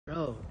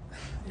Bro,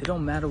 it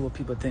don't matter what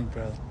people think,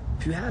 bro.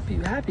 If you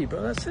happy,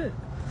 bro. That's it.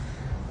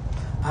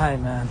 Hi,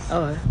 man.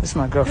 Oh, This is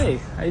my girlfriend.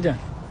 hey, how you doing?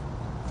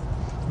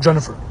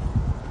 Jennifer.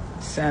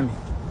 Sammy.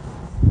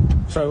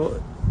 Sorry,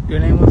 what your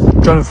name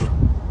was? Jennifer.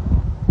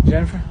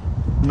 Jennifer?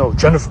 No,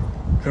 Jennifer.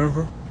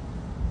 Jennifer.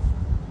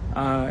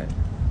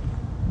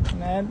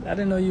 Man, I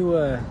didn't know you,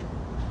 I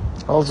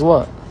was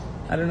what?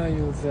 I didn't know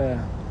you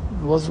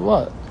Was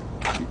what?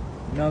 you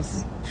know, you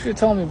should've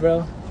told me,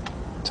 bro.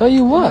 Tell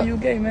you I what? know you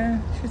gay,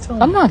 man. You should've told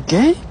me. I'm not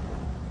gay.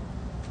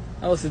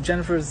 Oh, so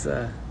Jennifer's,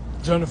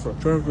 Jennifer.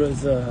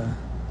 Jennifer's,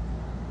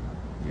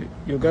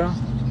 your girl?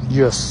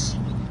 Yes.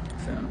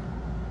 So,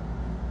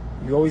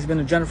 you always been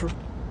a Jennifer?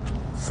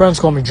 Friends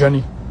call me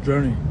Jenny.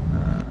 Journey.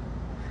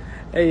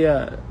 Hey,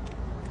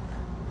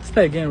 let's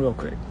play a game real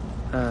quick.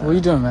 What are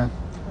you doing, man?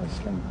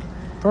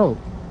 Bro,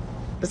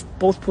 Let's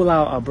both pull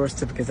out our birth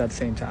certificates at the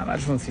same time. I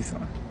just want to see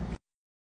someone.